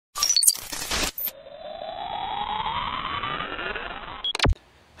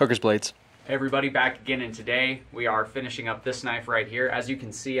Hooker's blades. Hey everybody, back again, and today we are finishing up this knife right here. As you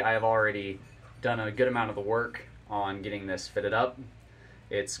can see, I have already done a good amount of the work on getting this fitted up.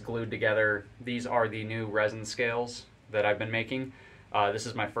 It's glued together. These are the new resin scales that I've been making. This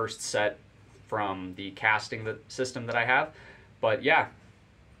is my first set from the casting system that I have. But yeah,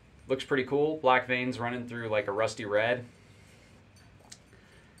 looks pretty cool. Black veins running through like a rusty red.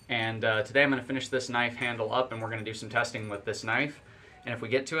 And today I'm going to finish this knife handle up, and we're going to do some testing with this knife. And if we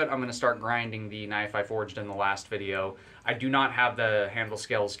get to it, I'm going to start grinding the knife I forged in the last video. I do not have the handle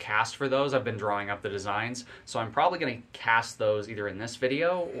scales cast for those. I've been drawing up the designs. So I'm probably going to cast those either in this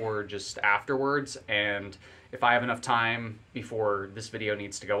video or just afterwards. And if I have enough time before this video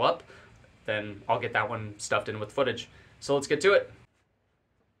needs to go up, then I'll get that one stuffed in with footage. So let's get to it.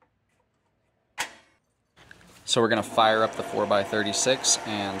 So we're going to fire up the 4x36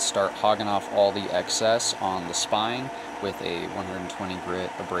 and start hogging off all the excess on the spine with a 120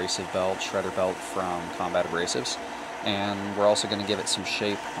 grit abrasive belt, shredder belt from Combat Abrasives. And we're also going to give it some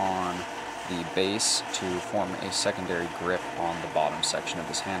shape on the base to form a secondary grip on the bottom section of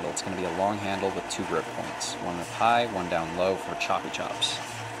this handle. It's going to be a long handle with two grip points, one up high, one down low for choppy chops.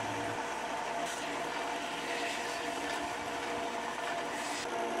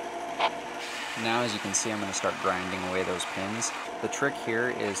 Now, as you can see, I'm going to start grinding away those pins. The trick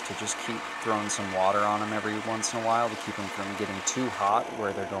here is to just keep throwing some water on them every once in a while to keep them from getting too hot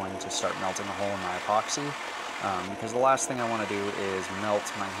where they're going to start melting a hole in my epoxy. Because the last thing I want to do is melt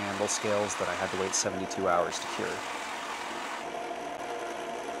my handle scales that I had to wait 72 hours to cure.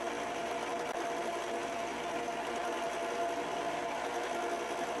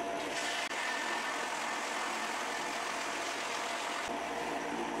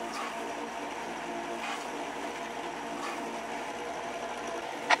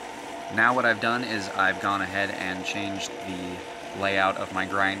 Now what I've done is I've gone ahead and changed the layout of my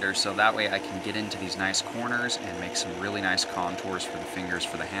grinder so that way I can get into these nice corners and make some really nice contours for the fingers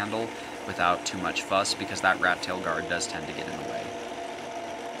for the handle without too much fuss, because that rat tail guard does tend to get in the way.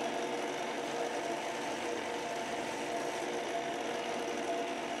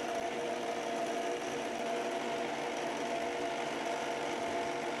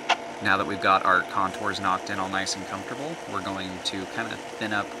 Now that we've got our contours knocked in all nice and comfortable, we're going to kind of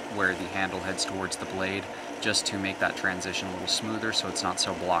thin up where the handle heads towards the blade just to make that transition a little smoother so it's not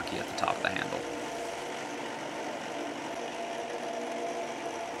so blocky at the top of the handle.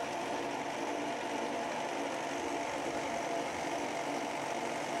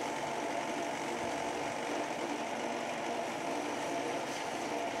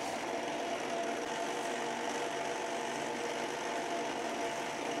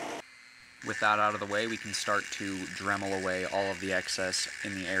 With that out of the way, we can start to Dremel away all of the excess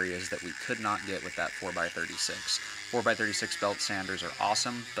in the areas that we could not get with that 4x36. 4x36 belt sanders are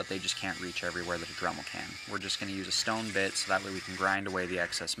awesome, but they just can't reach everywhere that a Dremel can. We're just going to use a stone bit so that way we can grind away the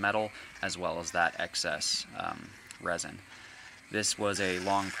excess metal as well as that excess resin. This was a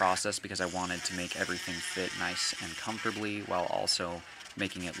long process because I wanted to make everything fit nice and comfortably while also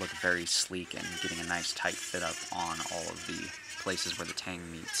making it look very sleek and getting a nice tight fit up on all of the places where the tang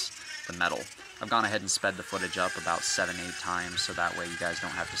meets the metal. I've gone ahead and sped the footage up about 7-8 times so that way you guys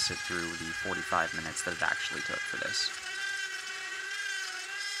don't have to sit through the 45 minutes that it actually took for this.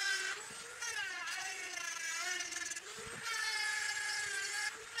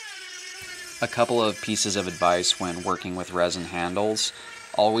 A couple of pieces of advice when working with resin handles.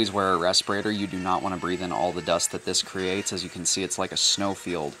 Always wear a respirator. You do not want to breathe in all the dust that this creates. As you can see, it's like a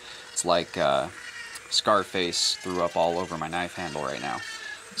snowfield. It's like Scarface threw up all over my knife handle right now.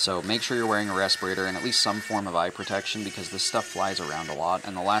 So make sure you're wearing a respirator and at least some form of eye protection, because this stuff flies around a lot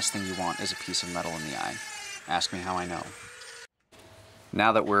and the last thing you want is a piece of metal in the eye. Ask me how I know.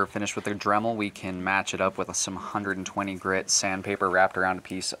 Now that we're finished with the Dremel, we can match it up with some 120 grit sandpaper wrapped around a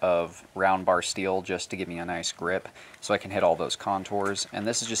piece of round bar steel just to give me a nice grip so I can hit all those contours. And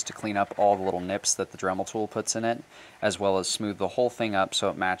this is just to clean up all the little nips that the Dremel tool puts in it, as well as smooth the whole thing up so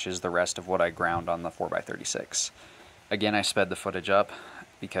it matches the rest of what I ground on the 4x36. Again, I sped the footage up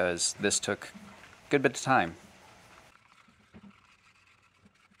because this took a good bit of time.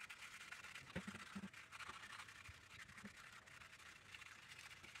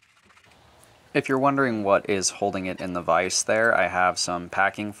 If you're wondering what is holding it in the vise there, I have some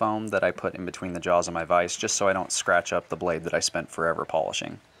packing foam that I put in between the jaws of my vise just so I don't scratch up the blade that I spent forever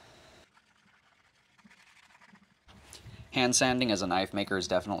polishing. Hand sanding as a knife maker is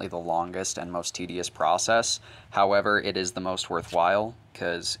definitely the longest and most tedious process. However, it is the most worthwhile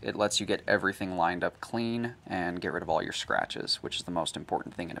because it lets you get everything lined up clean and get rid of all your scratches, which is the most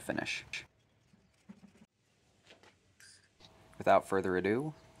important thing in a finish. Without further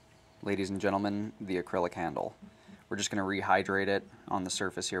ado, ladies and gentlemen, the acrylic handle. We're just going to rehydrate it on the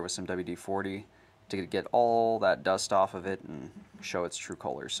surface here with some WD-40 to get all that dust off of it and show its true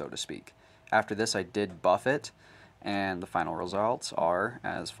colors, so to speak. After this, I did buff it, and the final results are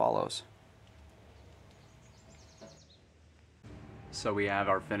as follows. So we have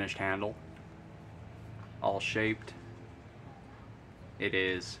our finished handle, all shaped. It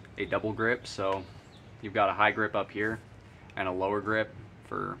is a double grip, so you've got a high grip up here and a lower grip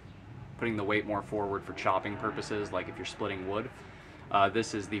for putting the weight more forward for chopping purposes, like if you're splitting wood.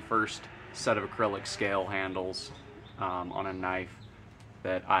 This is the first set of acrylic scale handles on a knife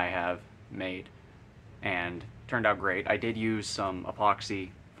that I have made, and turned out great. I did use some epoxy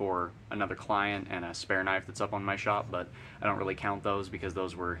for another client and a spare knife that's up on my shop, but I don't really count those because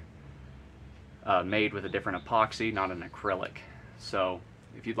those were made with a different epoxy, not an acrylic. So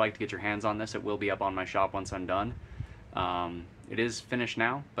if you'd like to get your hands on this, it will be up on my shop once I'm done. It is finished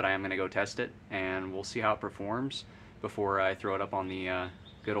now, but I am going to go test it, and we'll see how it performs before I throw it up on the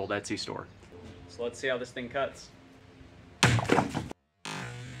good old Etsy store. So let's see how this thing cuts.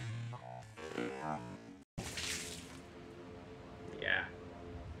 Yeah,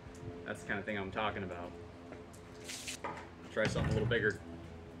 that's the kind of thing I'm talking about. Try something a little bigger.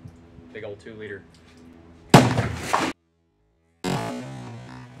 Big old 2-liter.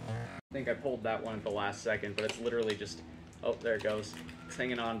 I think I pulled that one at the last second, but it's literally just, oh, there it goes. It's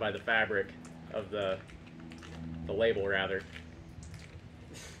hanging on by the fabric of the label, rather.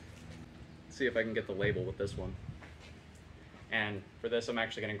 Let's see if I can get the label with this one. And for this, I'm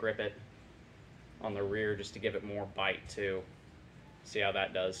actually going to grip it on the rear just to give it more bite too. See how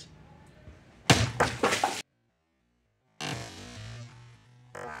that does.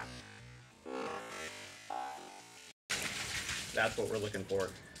 That's what we're looking for.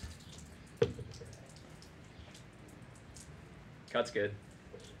 Cuts good.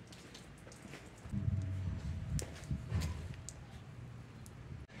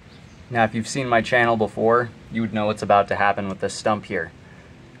 Now, if you've seen my channel before, you would know what's about to happen with this stump here.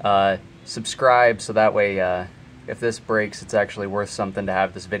 Subscribe so that way if this breaks, it's actually worth something to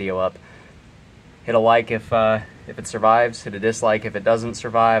have this video up. Hit a like if it survives, hit a dislike if it doesn't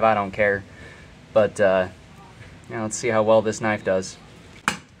survive, I don't care. But now let's see how well this knife does.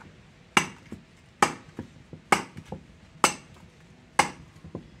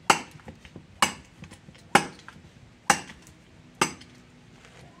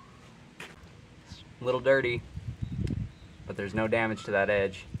 A little dirty, but there's no damage to that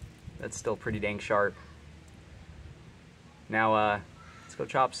edge. That's still pretty dang sharp. Now let's go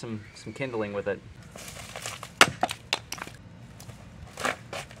chop some kindling with it.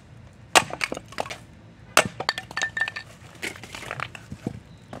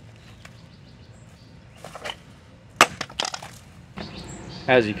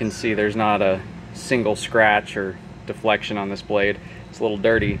 As you can see, there's not a single scratch or deflection on this blade. It's a little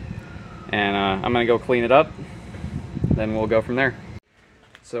dirty, and I'm gonna go clean it up, then we'll go from there.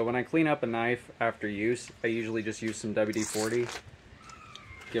 So when I clean up a knife after use, I usually just use some WD-40,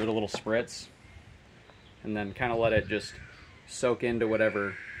 give it a little spritz, and then kind of let it just soak into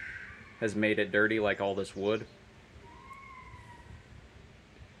whatever has made it dirty, like all this wood.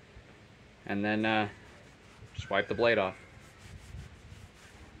 And then just wipe the blade off.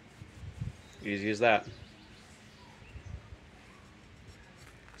 Easy as that.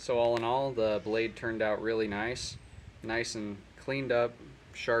 So all in all, the blade turned out really nice and cleaned up,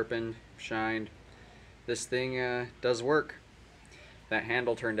 sharpened, shined. This thing does work. That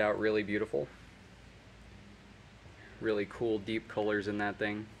handle turned out really beautiful. Really cool deep colors in that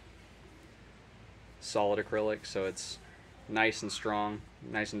thing. Solid acrylic, so it's nice and strong,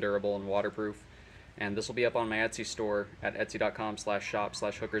 nice and durable and waterproof. And this will be up on my Etsy store at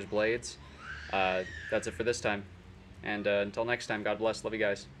etsy.com/shop/hookersblades. That's it for this time. And until next time, God bless. Love you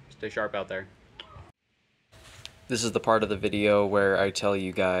guys. Stay sharp out there. This is the part of the video where I tell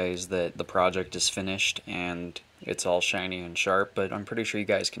you guys that the project is finished and it's all shiny and sharp, but I'm pretty sure you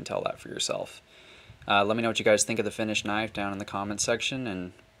guys can tell that for yourself. Let me know what you guys think of the finished knife down in the comments section,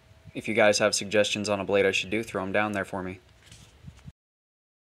 and if you guys have suggestions on a blade I should do, throw them down there for me.